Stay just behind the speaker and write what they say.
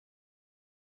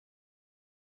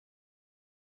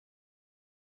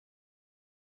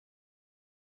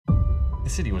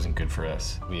city wasn't good for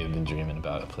us. We had been dreaming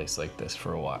about a place like this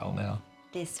for a while now.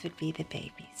 This would be the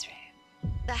baby's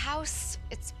room. The house,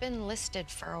 it's been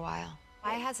listed for a while.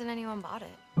 Why hasn't anyone bought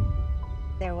it?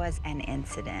 There was an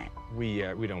incident. We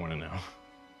don't want to know.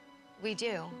 We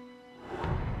do.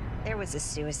 There was a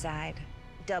suicide,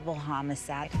 double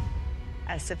homicide.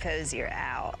 I suppose you're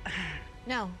out.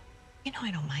 No. You know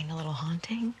I don't mind a little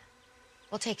haunting.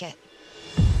 We'll take it.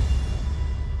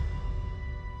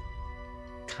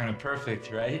 Kind of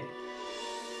perfect, right?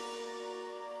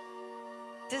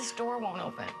 This door won't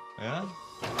open. Yeah?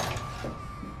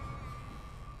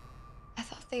 I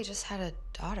thought they just had a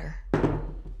daughter.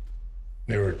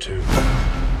 There were two.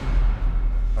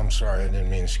 I'm sorry, I didn't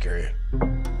mean to scare you.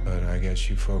 But I guess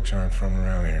you folks aren't from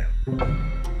around here.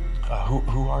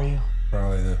 Who are you?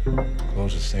 Probably the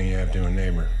closest thing you have to a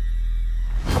neighbor.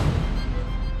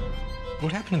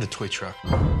 What happened to the toy truck?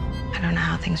 I don't know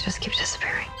how things just keep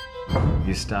disappearing.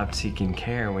 You stopped seeking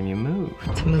care when you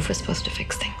moved. The move was supposed to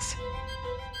fix things.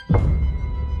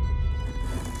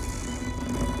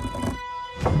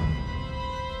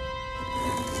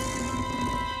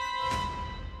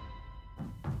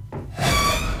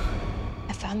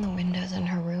 I found the windows in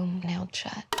her room nailed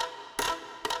shut.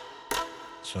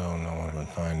 So no one would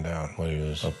find out what he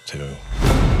was up to.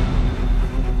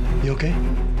 You okay?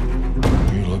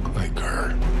 You look like her.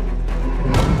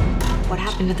 What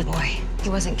happened to the boy? He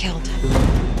wasn't killed.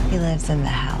 He lives in the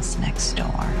house next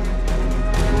door.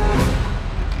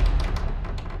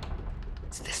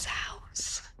 It's this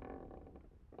house.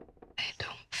 I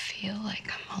don't feel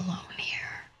like I'm alone here.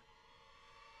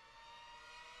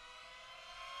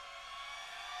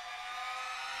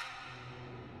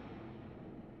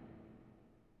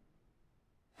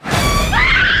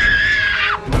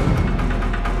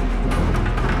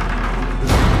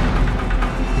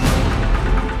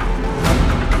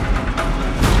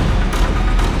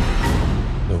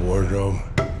 The wardrobe,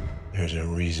 there's a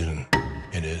reason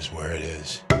it is where it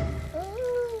is.